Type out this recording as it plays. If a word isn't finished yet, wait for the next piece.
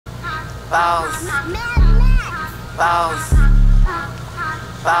Foxx. Foxx.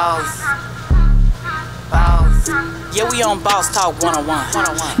 Foxx. Foxx. Yeah, we on Boss Talk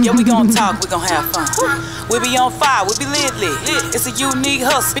 101. Yeah, we gon' talk, we gon' have fun. We be on fire, we be lit. It's a unique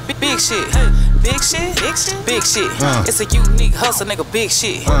hustle, big shit. Big shit, big shit, big shit. It's a unique hustle, nigga, big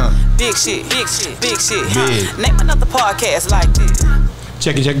shit. Big shit, big shit, big shit. Name another podcast like this.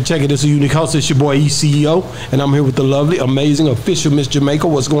 Check it. It's a unique house. It's your boy ECEO, and I'm here with the lovely, amazing, official Miss Jamaica.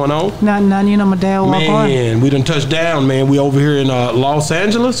 What's going on? Nothing, you know, my dad walk on. Man, we done touched down, man. We over here in Los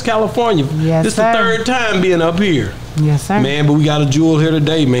Angeles, California. Yes, this sir. the third time being up here. Yes, sir. Man, but we got a jewel here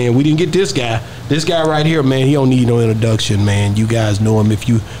today, man. We didn't get this guy. This guy right here, man, he don't need no introduction, man. You guys know him if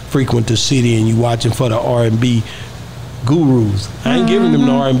you frequent the city and you watching for the R&B gurus. I ain't giving him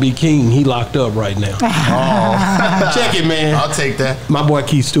the R&B king. He locked up right now. Oh. Check it, man. I'll take that. My boy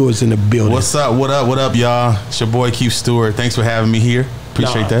Keith Stewart's in the building. What's up? What up, y'all? It's your boy Keith Stewart. Thanks for having me here.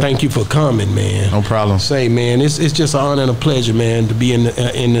 Appreciate that. Thank you for coming, man. No problem. Say, man, it's just an honor and a pleasure, man, to be in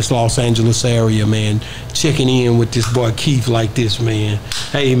this Los Angeles area, man. Checking in with this boy Keith like this, man.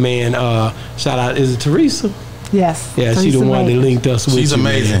 Hey, man. Shout out. Is it Teresa? Yes. Yeah, she's the one that linked us with. She's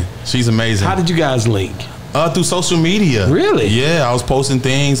amazing. Man. She's amazing. How did you guys link? Through social media. Really? Yeah, I was posting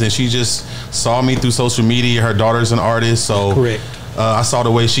things, and she just saw me through social media. Her daughter's an artist, so correct. I saw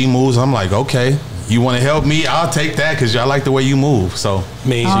the way she moves. I'm like, okay, you want to help me? I'll take that because I like the way you move. So,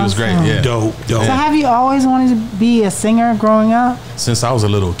 man, awesome. She was great. Yeah, dope. So, have you always wanted to be a singer growing up? Since I was a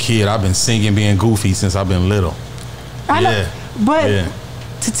little kid, I've been singing, being goofy since I've been little. I know, but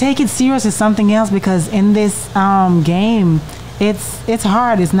to take it serious is something else because in this game, it's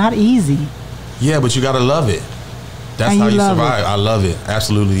hard. It's not easy. Yeah, but you gotta love it. That's how you survive. I love it.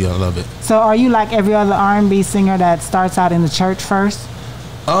 Absolutely, I love it. So, are you like every other R&B singer that starts out in the church first?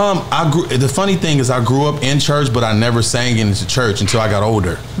 The funny thing is, I grew up in church, but I never sang into church until I got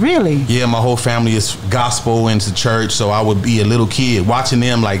older. Really? Yeah, my whole family is gospel into church, so I would be a little kid watching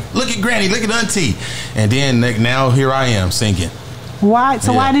them, like, look at Granny, look at Auntie, and then now here I am singing. Why?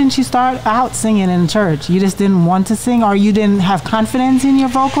 So why didn't you start out singing in church? You just didn't want to sing, or you didn't have confidence in your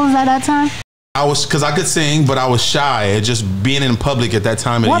vocals at that time? Because I could sing, but I was shy at just being in public at that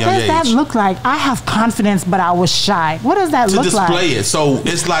time at a young age. What does that look like? I have confidence, but I was shy. What does that look like? To display it. So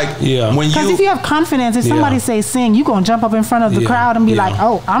it's like when you... Because if you have confidence, if somebody say sing, you going to jump up in front of the crowd and be like,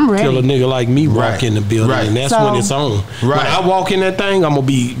 oh, I'm ready. Till a nigga like me walk in the building, and that's when it's on. When I walk in that thing, I'm going to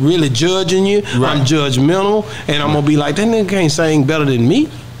be really judging you. I'm judgmental, and I'm going to be like, that nigga can't sing better than me.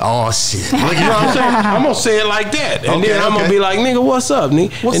 Oh, shit. Like, you know what I'm saying? I'm going to say it like that. And then I'm going to be like, nigga, what's up,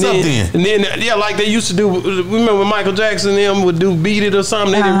 nigga? What's up then? And then, yeah, like they used to do, remember when Michael Jackson and them would do Beat It or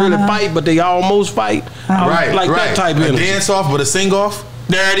something? They didn't really fight, but they almost fight. Like that type of energy. A dance off, but a sing off?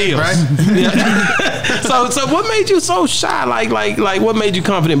 There it is. Right? So what made you so shy? Like what made you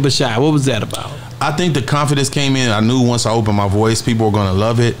confident but shy? What was that about? I think the confidence came in. I knew once I opened my voice, people were going to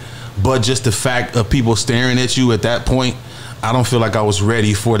love it. But just the fact of people staring at you at that point, I don't feel like I was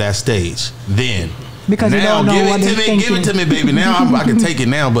ready for that stage then. Because now, you don't know what they're thinking. Give it to me, baby. Now I can take it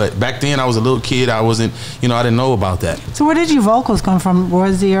now. But back then I was a little kid. I wasn't, I didn't know about that. So where did your vocals come from?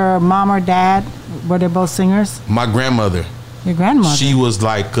 Was your mom or dad, were they both singers? My grandmother. Your grandmother? She was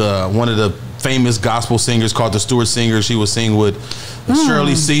like one of the famous gospel singers called the Stewart Singers. She would sing with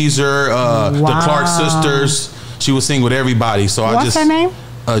Shirley Caesar, the Clark sisters. She would sing with everybody. So What's her name?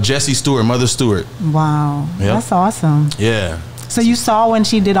 Jessie Stewart, Mother Stewart. Wow, that's awesome. Yeah. So you saw when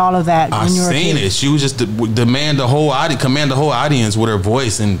she did all of that when you were a kid? I seen it. She was just command the whole audience with her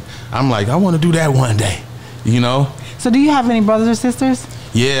voice, and I'm like, I want to do that one day, So do you have any brothers or sisters?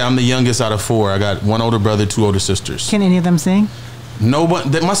 Yeah, I'm the youngest out of 4. I got 1 older brother, 2 older sisters. Can any of them sing? No, but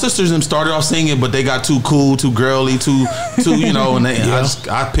my sisters them started off singing, but they got too cool, too girly, too and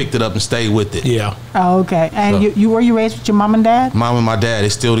I picked it up and stayed with it. Yeah. Oh, okay. And you were you raised with your mom and dad? Mom and my dad, they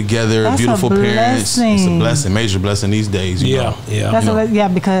still together. That's beautiful parents. It's a blessing, major blessing these days. You know?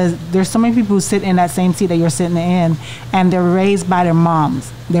 Because there's so many people who sit in that same seat that you're sitting in, and they're raised by their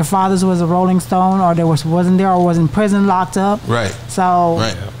moms. Their fathers was a Rolling Stone, or wasn't there, or was in prison, locked up. Right. So.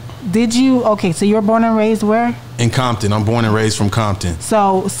 Right. Did you? Okay, so you were born and raised where? In Compton. I'm born and raised from Compton.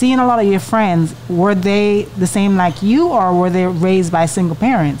 So, seeing a lot of your friends, were they the same like you, or were they raised by single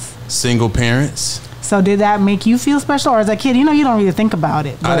parents? Single parents. So, did that make you feel special, or as a kid, you don't really think about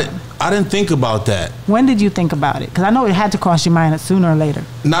it? I didn't think about that. When did you think about it? Because I know it had to cross your mind sooner or later.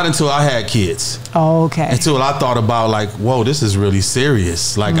 Not until I had kids. Oh, okay. Until I thought about like, whoa, this is really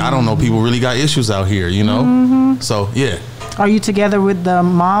serious. Like, I don't know, people really got issues out here, So, yeah. Are you together with the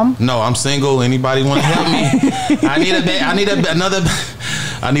mom? No, I'm single. Anybody want to help me? I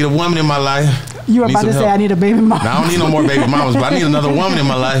need a woman in my life. You were about to say I need a baby mama. Now, I don't need no more baby mamas, but I need another woman in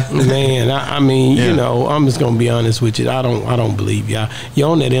my life. Man, I mean, you know, I'm just gonna be honest with you. I don't believe y'all. You're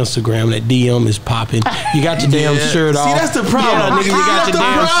on that Instagram, that DM is popping. You got your damn shirt off. See, that's the problem. Yeah, nigga, you got your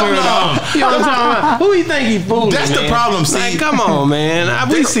damn shirt off. You know what I'm talking about? Who you think he fooling? That's man? the problem. See, like, come on, man.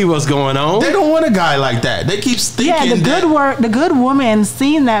 We see what's going on. They don't want a guy like that. They keep thinking. Yeah, the good woman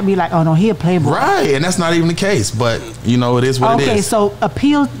seeing that be like, oh no, he a playboy. Right, and that's not even the case. But you know, it is what it is. Okay, so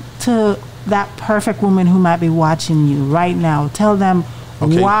appeal to that perfect woman who might be watching you right now. Tell them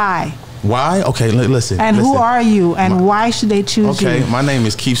why. Why? Okay, listen. And who are you? And why should they choose you? Okay, my name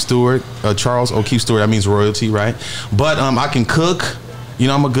is Keith Stewart, Charles O'Keefe Stewart. That means royalty, right? But I can cook. You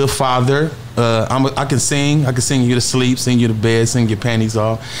know, I'm a good father. I can sing. I can sing you to sleep, sing you to bed, sing your panties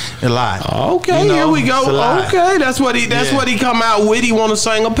off, a lot. Okay, you know, here we go. Okay, that's what he come out with. He want to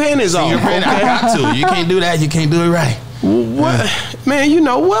sing a panties off. Your panties, I got to. You can't do that. You can't do it right. What, man? You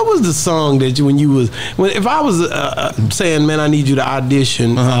know, what was the song that you if I was saying, man, I need you to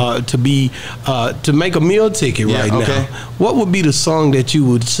audition to make a meal ticket right now, what would be the song that you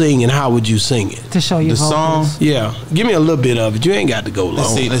would sing and how would you sing it? To show you the song. Yeah, give me a little bit of it. You ain't got to go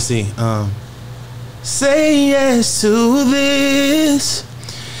long. Let's see. Say yes to this,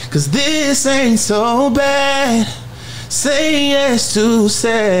 'cause this ain't so bad. Say yes to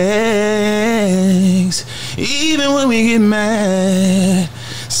sex, even when we get mad.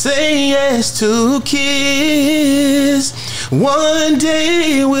 Say yes to kiss, one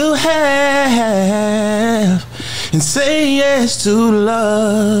day we'll have. And say yes to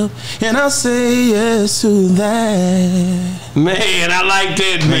love, and I'll say yes to that. Man, I like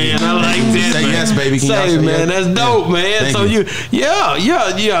that, man. I like that. Say man. yes, baby. Say, man, that's dope, man. Thank so you.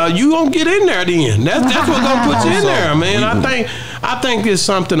 you gonna get in there then. That's what's gonna put you in there, man. I think there's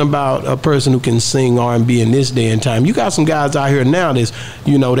something about a person who can sing R&B in this day and time. You got some guys out here now that's,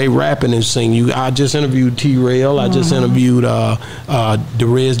 you know, they rapping and sing. I just interviewed T-Rail. I just interviewed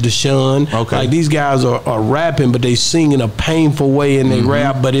Derez Deshawn. Okay. Like, these guys are rapping, but they sing in a painful way and they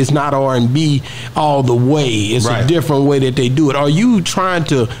rap, but it's not R&B all the way. It's a different way that they do it. Are you trying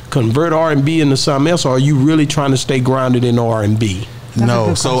to convert R&B into something else, or are you really trying to stay grounded in R&B?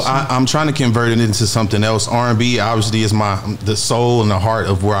 No, so I'm trying to convert it into something else. R&B obviously is the soul and the heart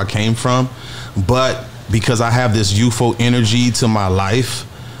of where I came from, but because I have this youthful energy to my life,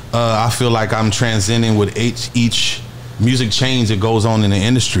 I feel like I'm transcending with each music change that goes on in the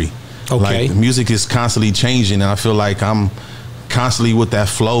industry. Okay. Like, the music is constantly changing, and I feel like I'm constantly with that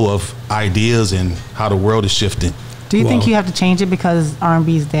flow of ideas and how the world is shifting. Do you think you have to change it because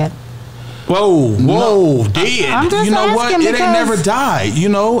R&B is dead? Whoa, dead. I'm just you know what? asking It ain't never died. You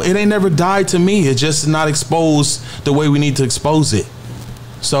know, it ain't never died to me. It's just not exposed the way we need to expose it.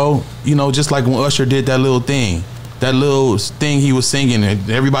 So, you know, just like when Usher did that little thing he was singing, and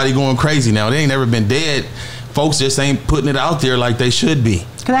everybody going crazy now. They ain't never been dead. Folks just ain't putting it out there like they should be.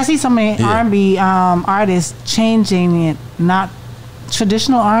 Because I see so many R&B artists changing it, not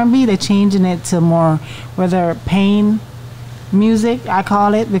traditional R&B. They're changing it to more, whether pain music, I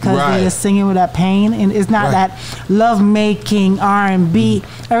call it, because they're just singing with that pain, and it's not that love-making R&B.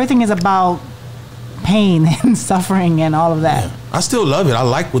 Everything is about pain and suffering and all of that. Yeah. I still love it. I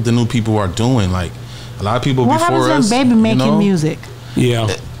like what the new people are doing. Like, a lot of people before us. What happens when Baby making music?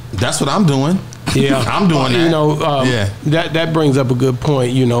 Yeah, that's what I'm doing. Yeah, I'm doing that. You know, that brings up a good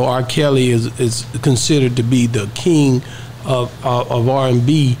point. You know, R. Kelly is considered to be the king of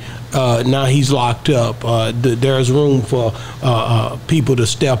R&B. Now he's locked up. There's room for people to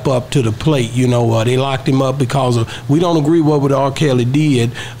step up to the plate. You know, they locked him up because we don't agree what R. Kelly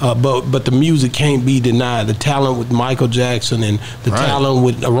did, but the music can't be denied. The talent with Michael Jackson and the talent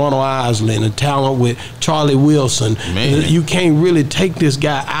with Ronald Isley and the talent with Charlie Wilson. Man. You can't really take this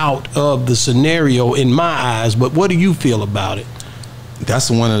guy out of the scenario in my eyes. But what do you feel about it?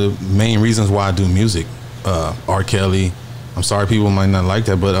 That's one of the main reasons why I do music. R. Kelly. I'm sorry, people might not like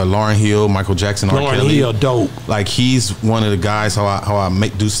that, but Lauryn Hill, Michael Jackson, R. Kelly. Lauryn Hill, dope. Like, he's one of the guys. How I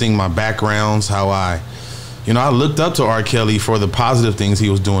sing my backgrounds. How I looked up to R. Kelly for the positive things he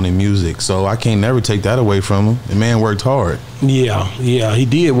was doing in music. So I can't never take that away from him. The man worked hard. Yeah, he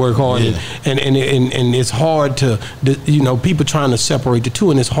did work hard, and it's hard to, people trying to separate the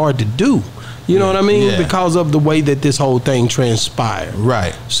two, and it's hard to do. You know what I mean? Yeah. Because of the way that this whole thing transpired.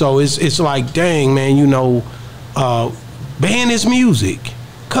 Right. So it's like, dang, man, ban his music,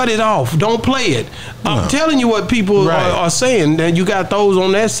 cut it off, don't play it. I'm telling you what people are saying. That you got those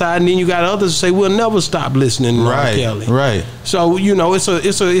on that side, and then you got others say we'll never stop listening to R. Kelly. Right. So it's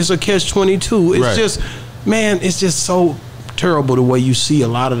a catch-22. It's just, man, it's just so terrible the way you see a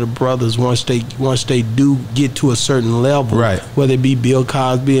lot of the brothers once they do get to a certain level, right? Whether it be Bill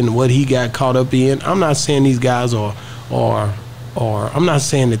Cosby and what he got caught up in. I'm not saying these guys are I'm not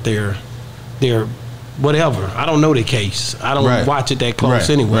saying that they're whatever. I don't know the case. I don't watch it that close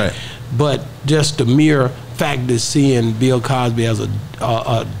anyway. Right. But just the mere fact of seeing Bill Cosby as a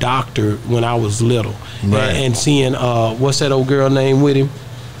doctor when I was little, and seeing what's that old girl name with him?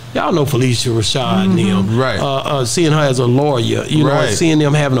 Y'all know Felicia Rashad and them. Right. Seeing her as a lawyer, you know, seeing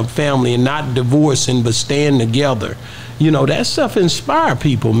them having a family and not divorcing but staying together. You know, that stuff inspire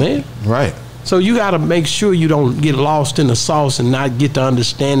people, man. Right. So you got to make sure you don't get lost in the sauce and not get the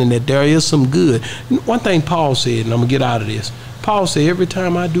understanding that there is some good. One thing Paul said, and I'm going to get out of this. Paul said, every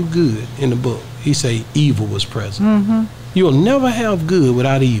time I do good in the book, he say evil was present. You'll never have good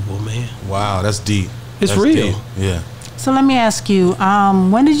without evil, man. Wow, that's deep. It's real. Deep. Yeah. So let me ask you,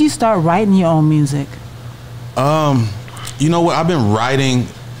 when did you start writing your own music? You know what? I've been writing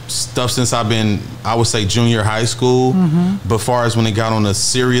stuff since I would say junior high school. But far as when it got on a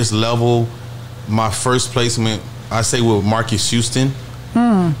serious level, my first placement, I say with Marcus Houston.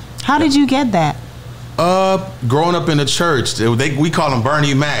 How did you get that? Growing up in the church, we call him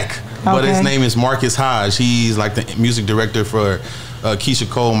Bernie Mac, but his name is Marcus Hodge. He's like the music director for Keisha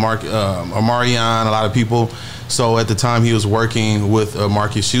Cole, Omarion, a lot of people. So at the time he was working with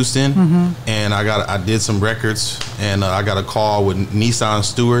Marcus Houston, and I did some records, and I got a call with Nissan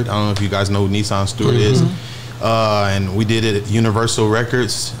Stewart. I don't know if you guys know who Nissan Stewart is. And we did it at Universal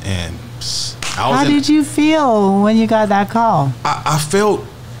Records, and how did you feel when you got that call? I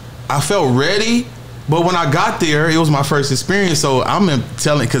felt ready. But when I got there, it was my first experience. So I'm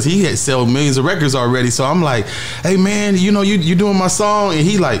telling, because he had sold millions of records already. So I'm like, hey, man, you know, you doing my song? And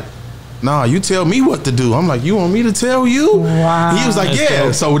he like, nah, you tell me what to do. I'm like, you want me to tell you? Wow. He was like,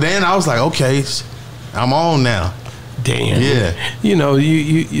 yeah. So then I was like, okay, I'm on now. Damn. Yeah. You know,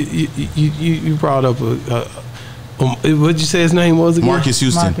 you brought up what'd you say his name was again? Marcus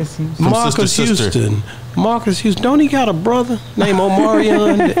Houston. Marcus Houston. Marcus Houston. Don't he got a brother named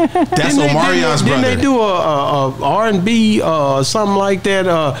Omarion? That's Omarion's brother. Didn't they do a R&B something like that?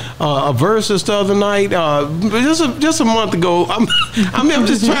 A versus the other night? Just a month ago. I'm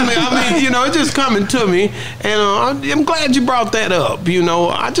just trying to. I mean, you know, it's just coming to me, and I'm glad you brought that up. You know,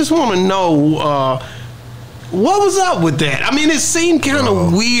 I just want to know what was up with that. I mean, it seemed kind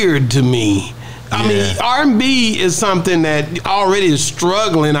of weird to me. I mean, R&B is something that already is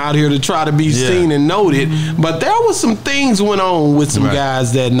struggling out here to try to be seen and noted. But there was some things went on with some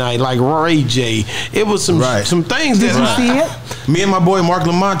guys that night, like Ray J. It was some things. Did you see it? Me and my boy Mark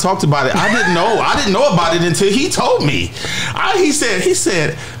Lamont talked about it. I didn't know about it until he told me. He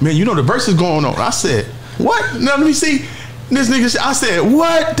said, man, you know the verse is going on. I said, what? Now let me see. This nigga, I said,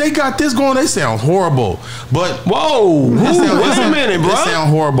 what? They got this going. They sound horrible. But whoa, wait a minute, bro. They sound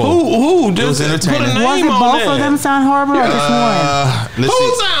horrible. Who? It was entertaining. Was it both of them sound horrible or just one?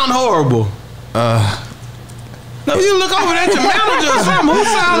 Who sound horrible? No, you look over at your manager or something. Who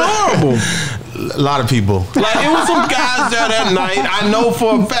sound horrible? A lot of people. Like it was some guys there that night. I know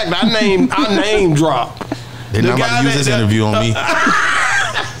for a fact. I name drop. They're not about to use this interview on me.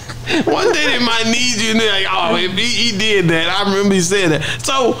 One day they might need you, and they're like, oh, he did that. I remember he said that.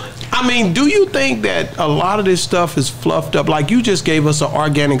 So, I mean, do you think that a lot of this stuff is fluffed up? Like you just gave us an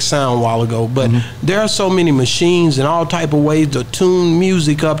organic sound a while ago, but there are so many machines and all type of ways to tune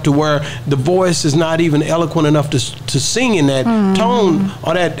music up to where the voice is not even eloquent enough to sing in that tone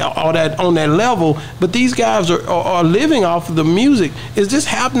or that on that level. But these guys are living off of the music. Is this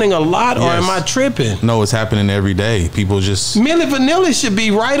happening a lot, or am I tripping? No, it's happening every day. People just Milli Vanilli should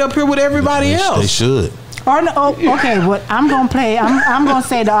be right up here with everybody else. They should. Okay, what I'm gonna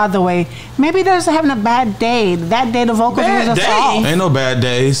say the other way. Maybe they're just having a bad day. That day the vocals was just off. Ain't no bad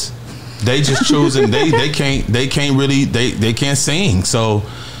days. They just choosing. they can't sing. So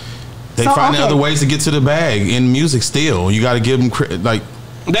they find other ways to get to the bag in music. Still, you got to give them like.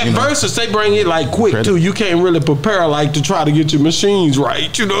 That versus, they bring it like quick too. You can't really prepare like to try to get your machines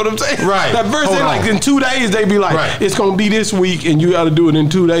right. You know what I'm saying? Right. That verse, they like in 2 days they be like, it's gonna be this week, and you got to do it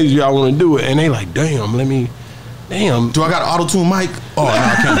in 2 days. Y'all want to do it, and they like, damn. Do I got an auto-tune mic? Oh, no,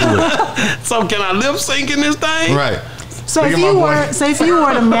 I can't do it. So can I lip sync in this thing? Right. So if you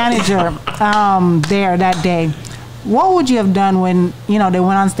were the manager there that day, what would you have done when they went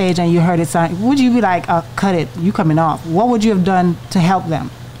on stage and you heard it sound? Would you be like, cut it, you coming off? What would you have done to help them?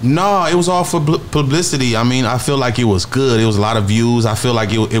 No, it was all for publicity. I mean, I feel like it was good. It was a lot of views. I feel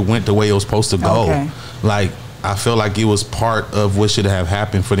like it went the way it was supposed to go. Okay. Like, I feel like it was part of what should have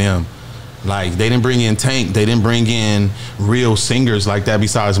happened for them. Like, they didn't bring in Tank. They didn't bring in real singers like that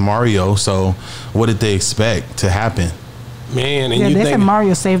besides Mario. So what did they expect to happen? Man, and Yeah, you they think said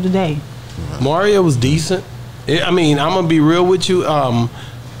Mario saved the day. Mario was decent. I mean, I'm gonna be real with you.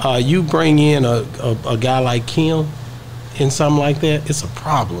 You bring in a guy like Kim and something like that, it's a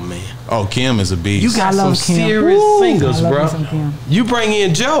problem, man. Oh, Kim is a beast. You got some serious singers, bro. You bring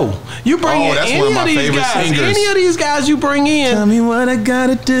in Joe. You bring in any of these guys. Singers. Any of these guys you bring in. Tell me what I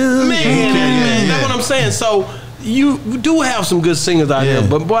gotta do. Man, that's what I'm saying. So you do have some good singers out there,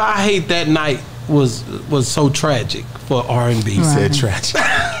 but boy, I hate that night was so tragic for R&B. Right. Said tragic.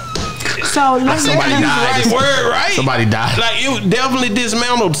 So somebody died. Word, right? Somebody died. Like it definitely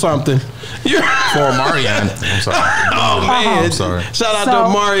dismantled something. For Marion. I'm sorry. Oh man, I'm sorry. Shout out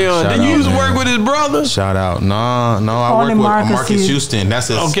to Marion. Did you used to work with his brother? Shout out. No, I work with Marcus Houston. That's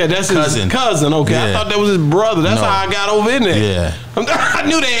his cousin. His cousin. Okay, I thought that was his brother. That's how I got over in there. Yeah, I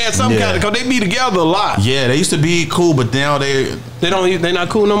knew they had some kind of, because they be together a lot. Yeah, they used to be cool, but now they not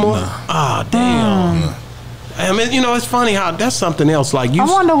cool no more. Ah, damn. I mean, you know, it's funny how that's something else. Like you, I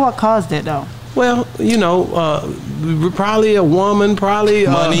wonder what caused it though. Well, you know, probably a woman, probably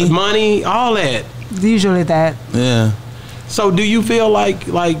money, all that. Usually that. Yeah. So, do you feel like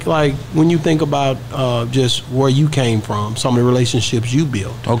when you think about just where you came from, some of the relationships you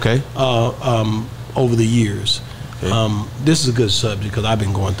built, okay, over the years? Okay. This is a good subject because I've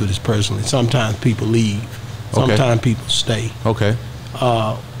been going through this personally. Sometimes people leave, sometimes people stay. Okay.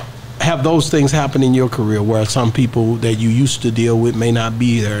 Have those things happen in your career where some people that you used to deal with may not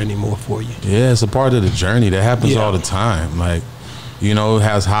be there anymore for you? Yeah, it's a part of the journey that happens all the time. Like, you know, it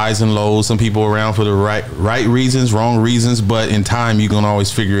has highs and lows. Some people around for the right reasons, wrong reasons, but in time you can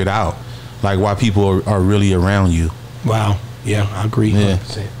always figure it out, like why people are really around you. Wow. Yeah, I agree. Yeah.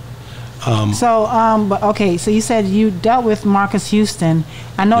 100%. But okay, so you said you dealt with Marcus Houston.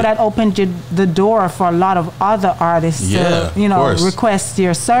 I know that opened the door for a lot of other artists to, you know, request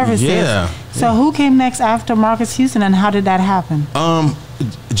your services. Yeah. So who came next after Marcus Houston, and how did that happen?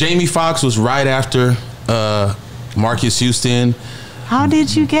 Jamie Foxx was right after Marcus Houston. How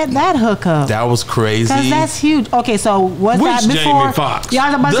did you get that hookup? That was crazy. Because that's huge. Okay, so was that before? Jamie Foxx? Yeah,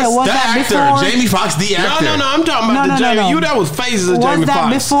 I was about to say, was that before? Jamie Foxx, the actor. No, I'm talking about the Jamie. You that was phases of Jamie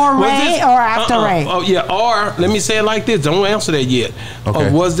Foxx. Was that before Ray or after Ray? Oh yeah, or let me say it like this. Don't answer that yet. Okay.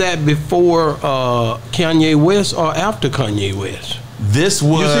 Was that before Kanye West or after Kanye West? This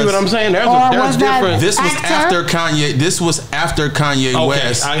was. You see what I'm saying? There's different. This was after Kanye. This was after Kanye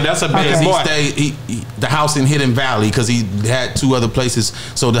West. That's a bad boy. He stayed the house in Hidden Valley because he had 2 other places.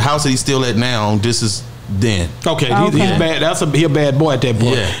 So the house that he's still at now, this is then. Okay, he's bad. He a bad boy at that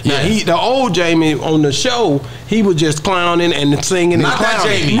point. Yeah. Now the old Jamie on the show, he was just clowning and singing and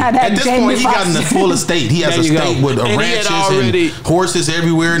clowning. Not that Jamie. At this point, he got in the full estate. He has a estate with ranches and horses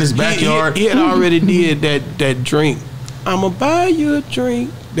everywhere in his backyard. He had already did that drink. I'ma buy you a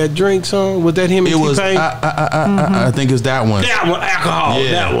drink. That drink song, was that him and T-Pain? I think it's that one. That one, alcohol.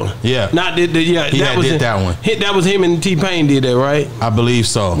 Yeah. That one. Yeah. Not that. Yeah. He that was did that one. That was him and T-Pain did that, right? I believe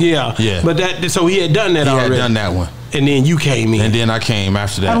so. Yeah. Yeah. But so he had done that already. He had done that one. And then you came in. And then I came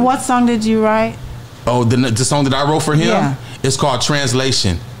after that. And what song did you write? Oh, the song that I wrote for him? Yeah. It's called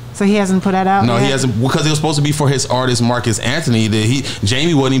Translation. So he hasn't put that out No, yet? he hasn't, because it was supposed to be for his artist Marcus Anthony.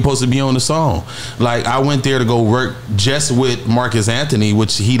 Jamie wasn't even supposed to be on the song. Like, I went there to go work just with Marcus Anthony,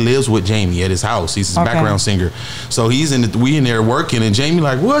 which he lives with Jamie at his house. He's his background singer. So we in there working, and Jamie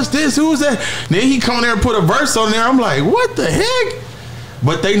like, what's this? Who's that? Then he come there and put a verse on there. I'm like, what the heck?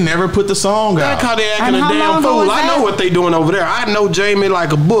 But they never put the song out. That's how they acting a damn fool. I know what they doing over there. I know Jamie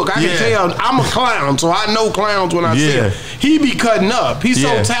like a book. I can tell. I'm a clown, so I know clowns when I see him. He be cutting up. He's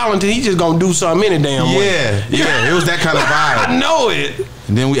so talented. He just gonna do something any damn way. Yeah. It was that kind of vibe. I know it.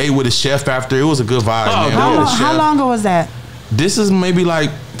 And then we ate with a chef after. It was a good vibe. Man. How long ago was that? This is maybe like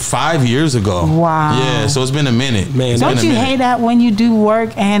 5 years ago. Wow. Yeah, so it's been a minute. Man, don't you hate that when you do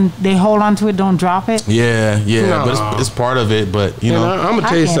work and they hold on to it, don't drop it? Yeah. No. But it's part of it. But you know, I'm gonna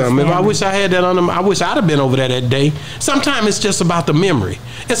tell you something. If I wish I had that on them, I wish I'd have been over there that day. Sometimes it's just about the memory.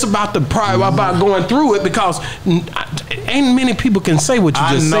 It's about the pride, about going through it, because ain't many people can say what you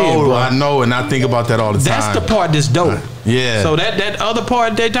just said. Bro. I know, and I think about that all the time. That's the part that's dope. Yeah. So that other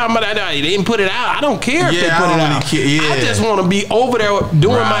part they talking about, they didn't put it out. I don't care if they put it out. I just want to be over there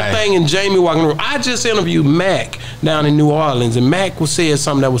doing my thing, and Jamie walking around. I just interviewed Mac down in New Orleans, and Mac said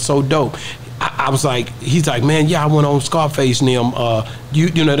something that was so dope. I was like, he's like, man, I went on Scarface and them.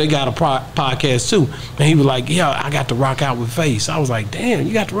 You know, they got a podcast too. And he was like, I got to rock out with Face. I was like, damn,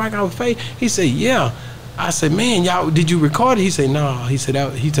 you got to rock out with Face? He said, yeah. I said, man, y'all, did you record it? He said, no. He said,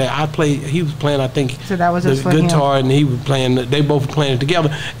 I played. He was playing, I think, so that was just the for guitar, him. and he was playing. They both were playing it together.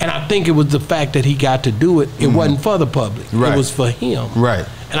 And I think it was the fact that he got to do it. It wasn't for the public. Right. It was for him. Right.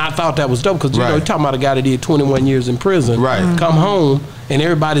 And I thought that was dope because you Right. know, you're talking about a guy that did 21 years in prison. Right. Come home and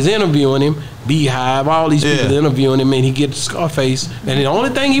everybody's interviewing him. Beehive, all these people interviewing him, and he gets Scarface. And the only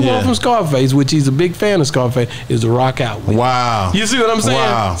thing he wants from Scarface, which he's a big fan of Scarface, is to rock out with. Wow. You see what I'm saying?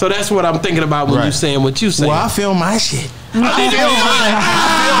 Wow. So that's what I'm thinking about when you're saying what you say. Well, I feel my shit. I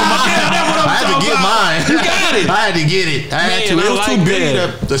had to get mine. You got it. I had to get it. I had to. It was too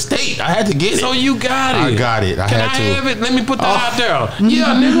big. The state. I had to get it. So you got it. I got it. Can I have it? Let me put that out there.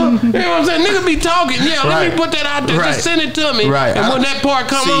 Yeah, nigga. You know what I'm saying? Nigga be talking. Yeah, let me put that out there. Just send it to me. Right. And when that part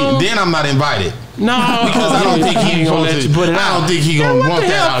comes on, then I'm not invited. No, because I don't think he gonna let you put it out. I don't think he gonna want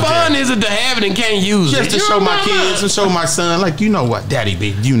that out there. What the hell fun is it to have it and can't use it? Just to show my kids and show my son, like, you know what, Daddy,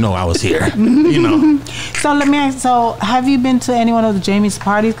 big, you know I was here. You know. So let me ask. So have you been to any one of Jamie's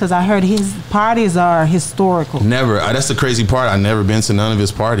parties? Because I heard his parties are historical. Never. That's the crazy part. I've never been to none of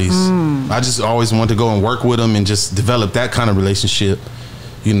his parties. I just always wanted to go and work with him and just develop that kind of relationship.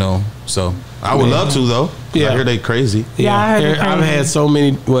 You know. So I would love to though. Yeah, I hear they crazy. Yeah, I heard I've had so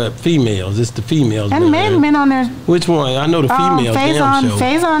many females. It's the females. And men been on there. Which one? I know the females.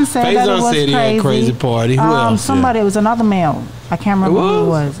 Faison said that it was said he had a crazy party. Who else? Somebody. It was another male. I can't remember who it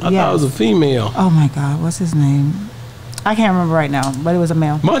was. I thought it was a female. Oh my God, what's his name? I can't remember right now, but it was a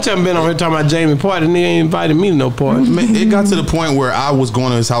male. Much I've been on here talking about Jamie party, and they ain't invited me to no party. It got to the point where I was going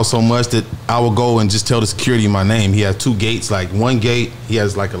to his house so much that I would go and just tell the security my name. He has 2 gates. Like one gate, he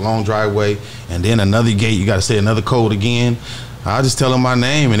has like a long driveway, and then another gate, you got to say another code again. I just tell him my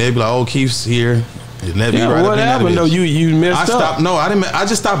name, and they'd be like, "Oh, Keith's here." It let me right what happened though? You messed up. No, I didn't. I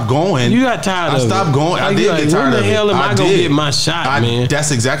just stopped going. You got tired of it. I stopped going. I did get tired of it. When the hell am I gonna get my shot, man? That's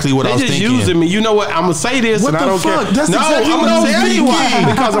exactly what I was thinking. They just using me. You know what? I'm gonna say this, and I don't care. That's exactly what I was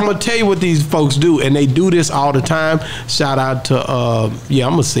thinking. Because I'm gonna tell you what these folks do, and they do this all the time. Shout out to I'm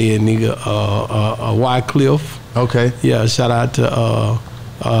gonna say it, nigga. Wycliffe. Okay. Yeah. Shout out to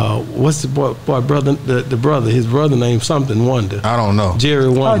what's the boy brother? The brother. His brother named something Wonder. I don't know. Jerry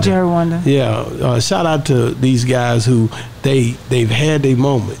Wonder. Oh, Jerry Wonder. Yeah. Shout out to these guys who they've had their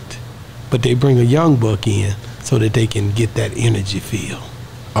moment, but they bring a young buck in so that they can get that energy feel.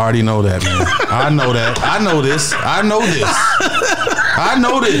 I already know that, man. I know that. I know this. I know this. I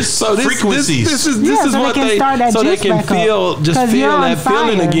know this. So frequencies. This is what they can feel that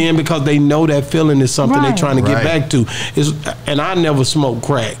feeling again, because they know that feeling is something they're trying to get back to. And I never smoked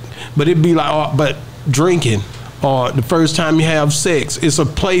crack, but it'd be like, but drinking or the first time you have sex, it's a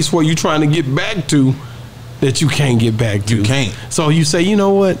place where you're trying to get back to that you can't get back to. You can't. So you say, you know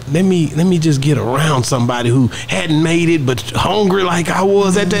what? Let me just get around somebody who hadn't made it but hungry like I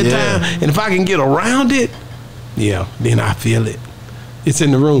was at that time. And if I can get around it, then I feel it. It's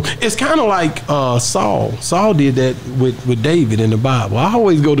in the room. It's kind of like Saul. Saul did that with David in the Bible. I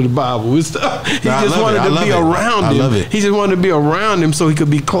always go to the Bible with stuff. He just wanted to be around him. He just wanted to be around him so he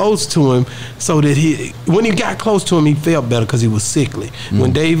could be close to him, so that when he got close to him, he felt better because he was sickly.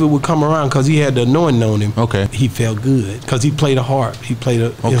 When David would come around, because he had the anointing on him, he felt good because he played a harp. He played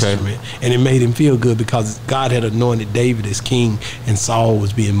an instrument, and it made him feel good because God had anointed David as king, and Saul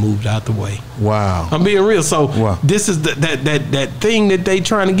was being moved out the way. Wow. I'm being real. So this is that thing that they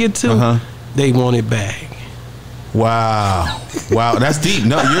trying to get to, they want it back. Wow, that's deep.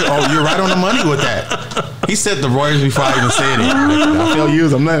 No, you're right on the money with that. He said the royals before I even said it. I feel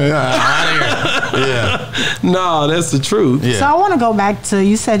used. I'm not out here. Yeah. No, that's the truth. Yeah. So I want to go back to,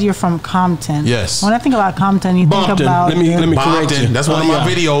 you said you're from Compton. Yes. When I think about Compton, you think about let me correct you. That's one of my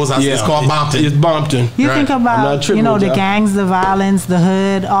videos. It's called Bompton. It's Bompton. You think about the gangs, the violence, the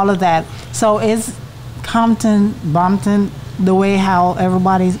hood, all of that. So is Compton, Bompton, the way how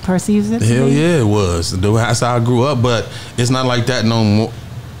everybody perceives it? Hell yeah, it was. That's how I grew up, but it's not like that no more.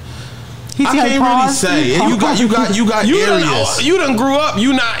 I can't really say. You got areas. You done grew up.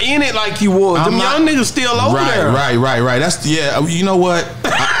 You not in it like you was. Them young niggas still over there. Right. That's you know what?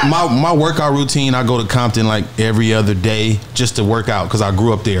 My workout routine. I go to Compton like every other day just to work out because I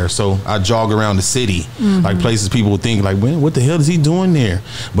grew up there. So I jog around the city, like places people would think like, man, what the hell is he doing there?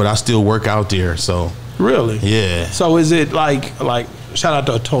 But I still work out there. So. Really? Yeah. So is it like shout out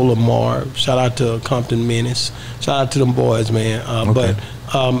to Atola Marv, shout out to Compton Menace, shout out to them boys, man. But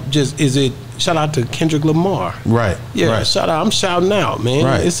just is it shout out to Kendrick Lamar? Right. Yeah. Right. Shout out. I'm shouting out, man.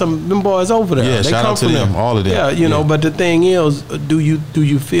 Right. It's them boys over there. Yeah. They shout come out to from them. All of them. Yeah. You know. But the thing is, do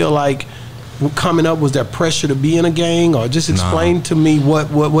you feel like coming up, was there pressure to be in a gang, or just explain to me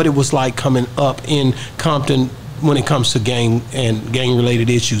what it was like coming up in Compton? when it comes to gang related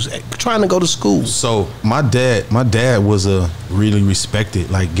issues, trying to go to school? So my dad was a really respected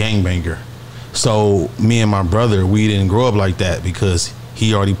like gangbanger. So me and my brother, we didn't grow up like that because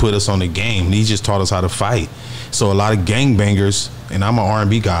he already put us on the game. He just taught us how to fight. So a lot of gangbangers, and I'm an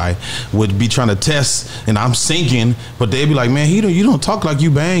R&B guy, would be trying to test, and I'm singing, but they'd be like, man, you don't talk like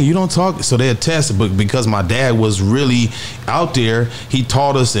you bang, you don't talk. So they'd test, but because my dad was really out there, he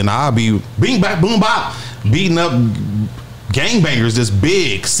taught us, and I'd be bing bap boom bop, beating up gangbangers this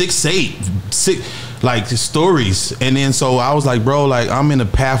big, 6'8", like stories. And then so I was like, bro, like I'm in a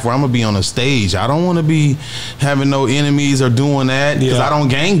path where I'm gonna be on a stage. I don't want to be having no enemies or doing that because I don't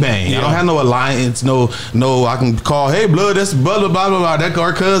gangbang. I don't have no alliance, no I can call, hey blood, that's blah blah blah blah, that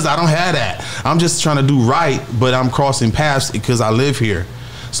our cuz. I don't have that. I'm just trying to do right, but I'm crossing paths because I live here.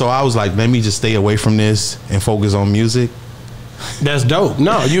 So I was like, let me just stay away from this and focus on music. That's dope.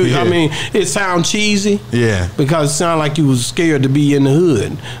 No, I mean, it sounds cheesy. Yeah. Because it sounded like you was scared to be in the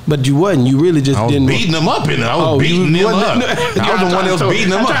hood, but you wasn't. You really just didn't. Beating them up in there. I was beating them up. I was the one that was beating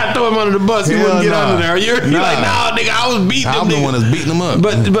them up. I tried to throw him under the bus. He wouldn't get under there. You're like, nah, nigga, I was beating them. I'm the one that's beating them up.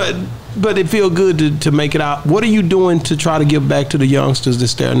 But it feel good to make it out. What are you doing to try to give back to the youngsters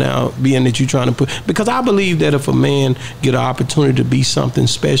that's there now, being that you're trying to put? Because I believe that if a man get an opportunity to be something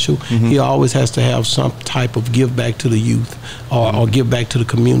special, he always has to have some type of give back to the youth or give back to the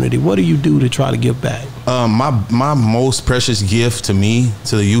community. What do you do to try to give back? My most precious gift to me,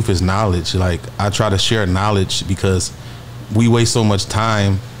 to the youth, is knowledge. Like, I try to share knowledge because we waste so much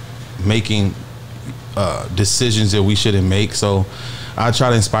time making decisions that we shouldn't make. So I try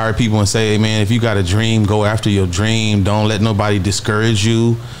to inspire people and say, hey, man, if you got a dream, go after your dream. Don't let nobody discourage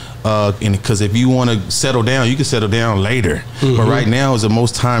you. Because if you want to settle down, you can settle down later. But right now is the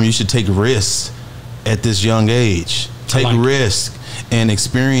most time you should take risks at this young age. Take risk and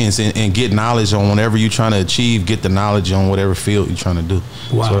experience and get knowledge on whatever you're trying to achieve. Get the knowledge on whatever field you're trying to do.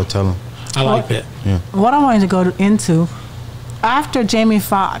 Wow. That's what I tell them. I like that. Yeah. What I wanted to go into, after Jamie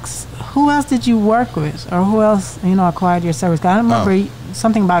Foxx, who else did you work with, or who else acquired your service? I remember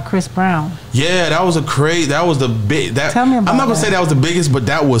something about Chris Brown. Yeah, that was that was the big. Tell me about. I'm not gonna say that was the biggest, but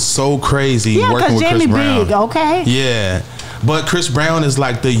that was so crazy. Yeah, working with Jamie Chris Brown. Big, okay. Yeah, but Chris Brown is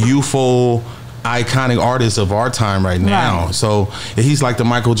like the youthful, iconic artist of our time right now. Right. So he's like the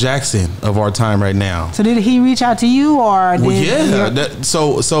Michael Jackson of our time right now. So did he reach out to you, or did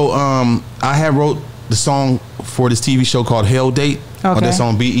so I had wrote the song for this TV show called Hell Date. Okay. That's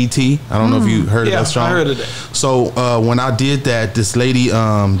on BET. I don't know if you heard of that song. I heard of that. So when I did that, this lady,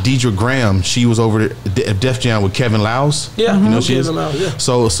 Deidre Graham, she was over at Def Jam with Kevin Louse. Yeah, you know she is. Yeah.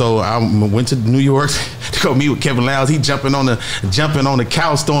 So I went to New York to go meet with Kevin Louse. He jumping on the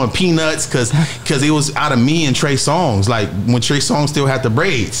couch throwing peanuts because it was out of me and Trey Songz. Like when Trey Songz still had the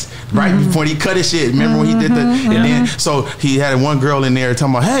braids right before he cut his shit. Remember when he did the and then so he had one girl in there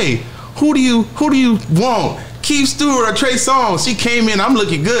talking about, hey, who do you want? Keith Stewart or Trey Songz? She came in, I'm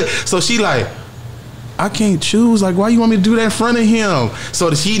looking good. So she like, I can't choose. Like, why you want me to do that in front of him?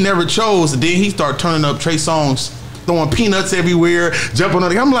 So she never chose. And then he started turning up Trey Songz, throwing peanuts everywhere, jumping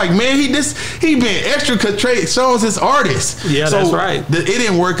on it. I'm like, man, he been extra because Trey Songz is artist. Yeah, so that's right. It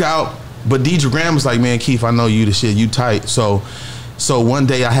didn't work out. But Deidre Graham was like, man, Keith, I know you the shit. You tight. So one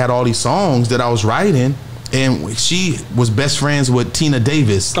day I had all these songs that I was writing. And she was best friends with Tina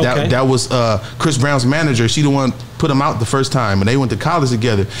Davis. Okay. That was Chris Brown's manager. She the one put him out the first time, and they went to college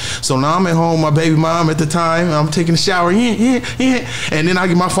together. So now I'm at home, my baby mom at the time. I'm taking a shower, and then I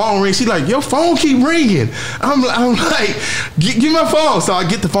get my phone ring. She's like, "Your phone keep ringing." I'm like, "Give me my phone." So I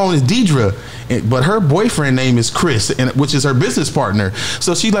get the phone. It's Deidre, but her boyfriend name is Chris, which is her business partner.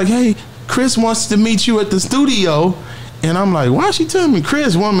 So she's like, "Hey, Chris wants to meet you at the studio." And I'm like, why is she telling me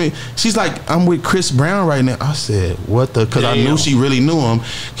Chris want me? She's like, I'm with Chris Brown right now. I said, what the? Because I knew she really knew him,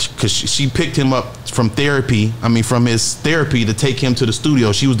 because she picked him up from from his therapy to take him to the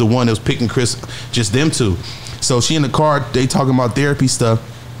studio. She was the one that was picking Chris, just them two. So she in the car, they talking about therapy stuff,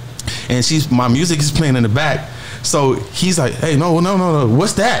 and my music is playing in the back. So he's like, hey, no,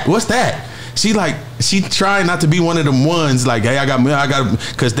 what's that? She tried not to be one of them ones like, hey, I got,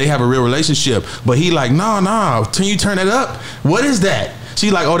 because they have a real relationship. But he like, no, can you turn it up? What is that?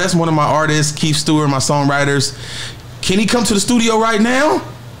 She like, oh, that's one of my artists, Keith Stewart, my songwriters. Can he come to the studio right now?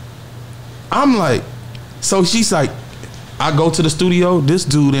 I'm like, so she's like, I go to the studio, this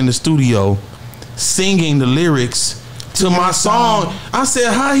dude in the studio singing the lyrics to my song. I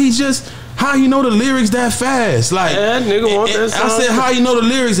said, how how you know the lyrics that fast? Like, that nigga want that song. I said, how you know the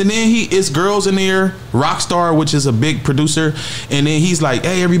lyrics? And then it's girls in there, Rockstar, which is a big producer, and then he's like,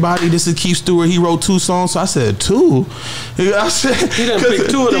 hey everybody, this is Keith Stewart. He wrote 2 songs. So I said 2. I said he didn't pick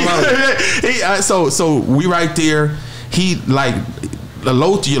 2 of them out. So we right there. He like.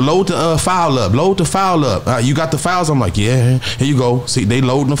 Load the file up. Load the file up. You got the files? I'm like, yeah. Here you go. See, they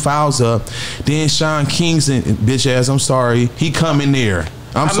loading the files up. Then Sean Kingston, bitch ass, I'm sorry. He come in there.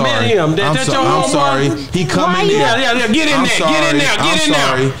 I'm sorry. Him. I'm sorry. He come in there. Yeah. Get in there. Get in there. Get in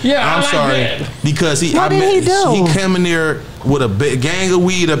there. Yeah, I'm sorry. That. Because what did he do? He came in there with a big gang of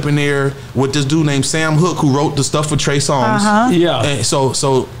weed up in there with this dude named Sam Hook who wrote the stuff for Trey songs. Yeah. And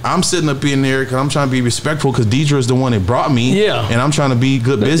so I'm sitting up in there because I'm trying to be respectful because Deidre is the one that brought me. Yeah. And I'm trying to be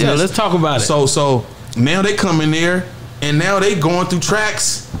good business. Yeah, let's talk about it. So now they come in there and now they going through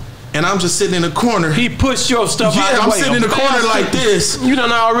tracks. And I'm just sitting in the corner. He pushed your stuff out. Yeah, I'm sitting in the corner like this. You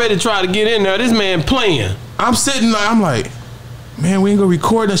done already tried to get in there. This man playing. I'm sitting like, I'm like, man, we ain't gonna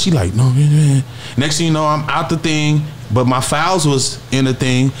record that. She like, no, man. Next thing you know, I'm out the thing, but my files was in the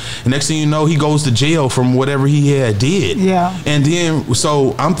thing. And next thing you know, he goes to jail from whatever he had did. Yeah. And then,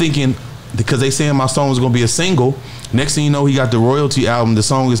 so I'm thinking, because they saying my song was gonna be a single, next thing you know, he got the royalty album. The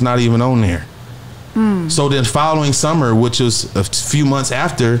song is not even on there. So then following summer, which was a few months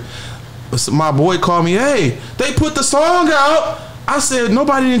after, my boy called me, hey, they put the song out. I said,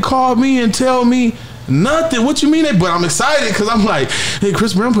 nobody didn't call me and tell me nothing. What you mean? But I'm excited because I'm like, hey,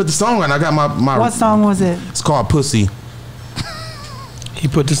 Chris Brown put the song out. I got my What song was it? It's called Pussy. He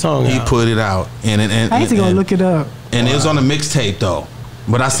put the song out. He put it out. And I need to go look it up. And it was on a mixtape though.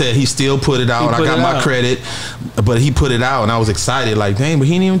 But I said he still put it out. I got my credit. But he put it out and I was excited. Like, dang, but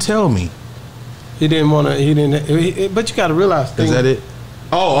he didn't even tell me. He didn't want to. But you got to realize. Is that it?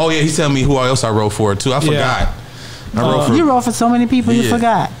 Oh yeah. He's telling me who else I wrote for too. I forgot. You wrote for so many people. You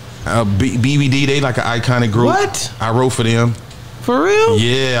forgot. BBD. They like an iconic group. What? I wrote for them. For real?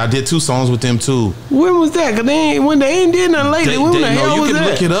 Yeah, I did 2 songs with them too. When was that? Cause when they ain't did nothing lately. When the hell was that? You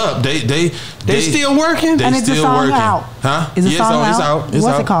can look it up. They still working. And it's still working. Out. Huh? Is the song out? It's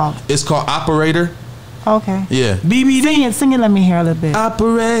What's out. it called? It's called Operator. Okay. Yeah. BBD. Sing it. Let me hear a little bit.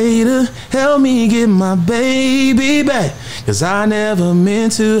 Operator, help me get my baby back, 'cause I never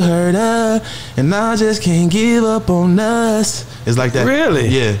meant to hurt her, and I just can't give up on us. It's like that. Really?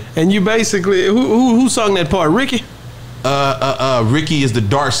 Yeah. And you basically who sung that part? Ricky? Ricky is the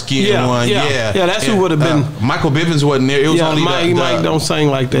dark skinned one. Yeah, that's who would have been. Michael Bivens wasn't there. It was only Mike don't sing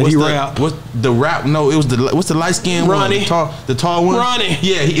like that. He rap. What's the rap? No, it was what's the light skinned one? Ronnie. The tall one. Ronnie.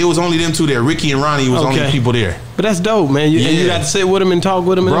 Yeah, it was only them 2 there. Ricky and Ronnie was only people there. But that's dope, man. You got to sit with him and talk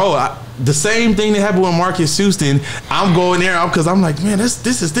with him. Bro, the same thing that happened with Marcus Houston. I'm going there because I'm like, man, this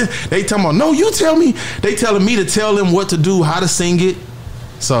is this. They tell me, no, you tell me. They telling me to tell them what to do, how to sing it.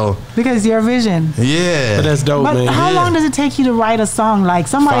 So because your vision. Yeah. But that's dope, man. How long does it take you to write a song? Like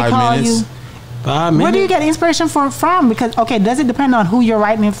somebody 5 call minutes. you. 5 minutes. Where do you get inspiration from? Because does it depend on who you're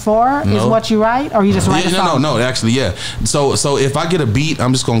writing it for? No. Is what you write, or you just write a song? No. Actually, yeah. So if I get a beat,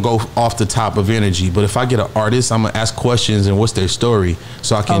 I'm just gonna go off the top of energy. But if I get an artist, I'm gonna ask questions and what's their story,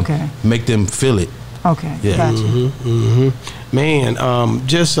 so I can make them feel it. Okay. Yeah. Gotcha. Man,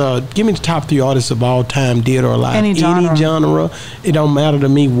 just give me the top 3 artists of all time, dead or alive. Any genre. It don't matter to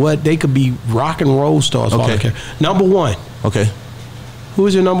me what. They could be rock and roll stars. Okay. Number 1. Okay. Who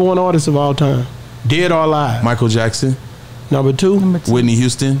is your number 1 artist of all time? Dead or alive? Michael Jackson. Number 2? Whitney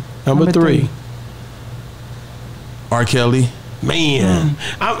Houston. Number 3? R. Kelly. Man.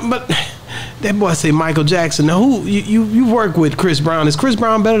 But that boy say Michael Jackson. Now, who you work with Chris Brown. Is Chris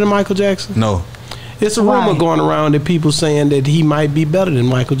Brown better than Michael Jackson? No. It's a rumor going around that people saying that he might be better than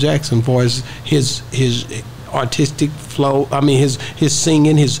Michael Jackson for his artistic flow. I mean, his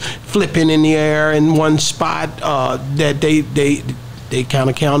singing, his flipping in the air in one spot. That they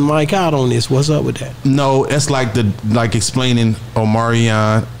kind of count Mike out on this. What's up with that? No, it's like explaining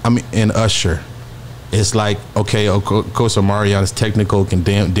Omarion. And Usher. It's like, okay, of course Omarion is technical, can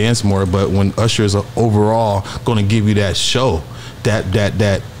dance more, but when Usher is overall going to give you that show,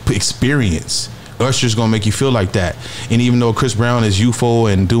 that experience. Usher's gonna make you feel like that. And even though Chris Brown is youthful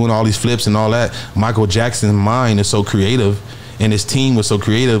and doing all these flips and all that, Michael Jackson's mind is so creative and his team was so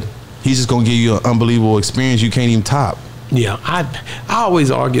creative, he's just gonna give you an unbelievable experience you can't even top. Yeah, I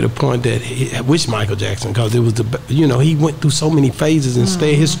always argue the point that I wish Michael Jackson, because it was he went through so many phases and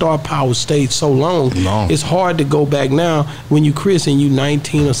his star power stayed so long. It's hard to go back now when you Chris and you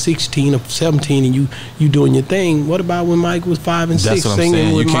 19 or 16 or 17 and you doing your thing. What about when Mike was 5 and 6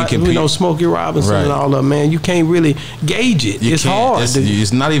 singing with Smokey Robinson and all that, man? You can't really gauge it. It's hard.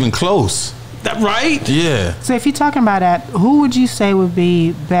 It's not even close. That right? Yeah. So if you're talking about that, who would you say would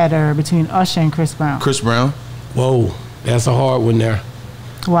be better between Usher and Chris Brown? Chris Brown. Whoa, that's a hard one there.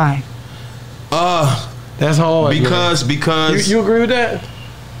 Why? That's hard. Because you agree with that?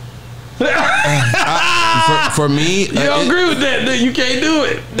 For me, you don't agree with that. Dude. You can't do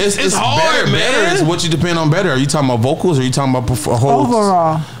it. It's hard, man. Better is what you depend on better. Are you talking about vocals or are you talking about whole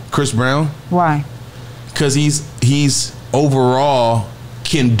overall? Chris Brown. Why? Because he's overall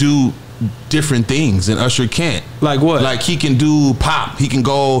can do different things and Usher can't. Like what? Like he can do pop. He can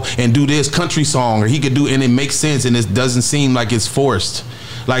go and do this country song, or he could do, and it makes sense and it doesn't seem like it's forced.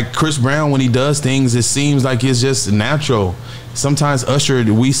 Like Chris Brown, when he does things, it seems like it's just natural. Sometimes Usher,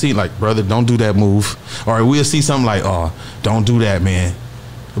 we see like, brother, don't do that move, or we'll see something like, oh, don't do that, man.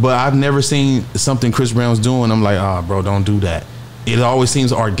 But I've never seen something Chris Brown's doing. I'm like, oh, bro, don't do that. It always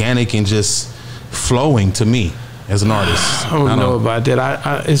seems organic and just flowing to me as an artist. I don't know about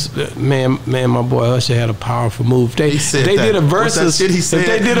that. It's man, my boy Usher had a powerful move. They did a versus. If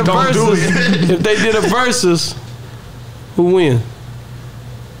they did a versus, if they did a versus, who win?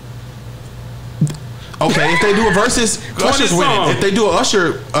 Okay, if they do a versus, Usher's winning. If they do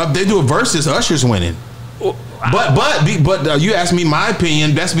a versus, Usher's winning. But you asked me my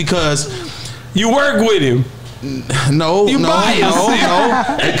opinion. That's because you work with him. No.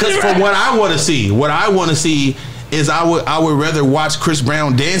 Because for what I want to see, is I would rather watch Chris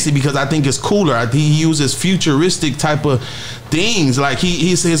Brown dancing because I think it's cooler. I think he uses futuristic type of things. Like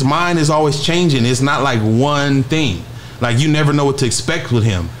his mind is always changing. It's not like one thing. Like you never know what to expect with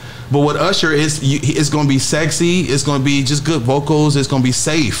him. But what Usher is, it's going to be sexy. It's going to be just good vocals. It's going to be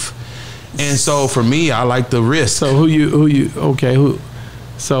safe. And so for me, I like the risk. So who?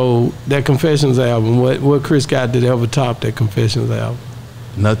 So that Confessions album, what Chris got did ever top that Confessions album?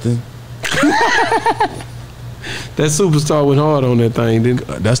 Nothing. That Superstar went hard on that thing, didn't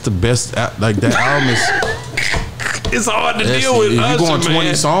it? That's the best. Like that album is. It's hard to deal with Usher, man. If you going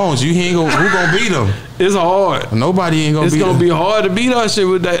 20 songs, who gonna beat him? It's hard. Nobody ain't gonna beat him. It's gonna be hard to beat Usher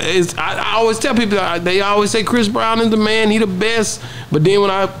with that. I always tell people, they always say Chris Brown is the man, he the best. But then when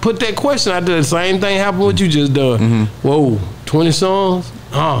I put that question out there, the same thing happened what you just done. Mm-hmm. Whoa, 20 songs?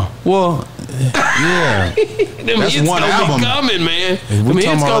 Well, yeah. That's one album. Be coming, man. We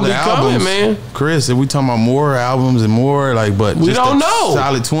talking about the albums, coming, man. Chris, if we talking about more albums and more, but we don't know.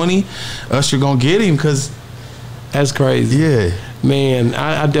 Solid 20, Usher gonna get him because. That's crazy. Yeah. Man,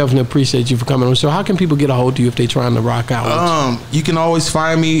 I definitely appreciate you for coming on the show. How can people get a hold of you if they're trying to rock out with you? You can always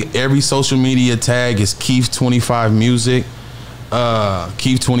find me. Every social media tag is Keith25Music.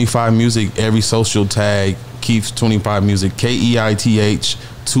 Keith25Music. Every social tag, Keith25Music. KEITH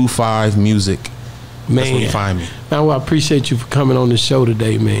 25 Music. Man, that's where you find me. Man, well, I appreciate you for coming on the show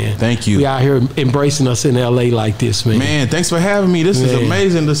today, man. Thank you. We out here embracing us in LA like this, man. Man, thanks for having me. This is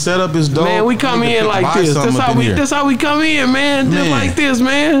amazing. The setup is dope. Man, we come in like this. That's how we come in, man. Just like this,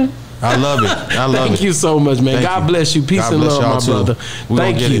 man. I love it. Thank you so much, man. God bless you. Peace and love, my brother.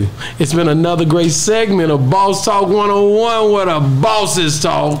 Thank you. It's been another great segment of Boss Talk 101, where the bosses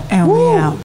talk. And we out.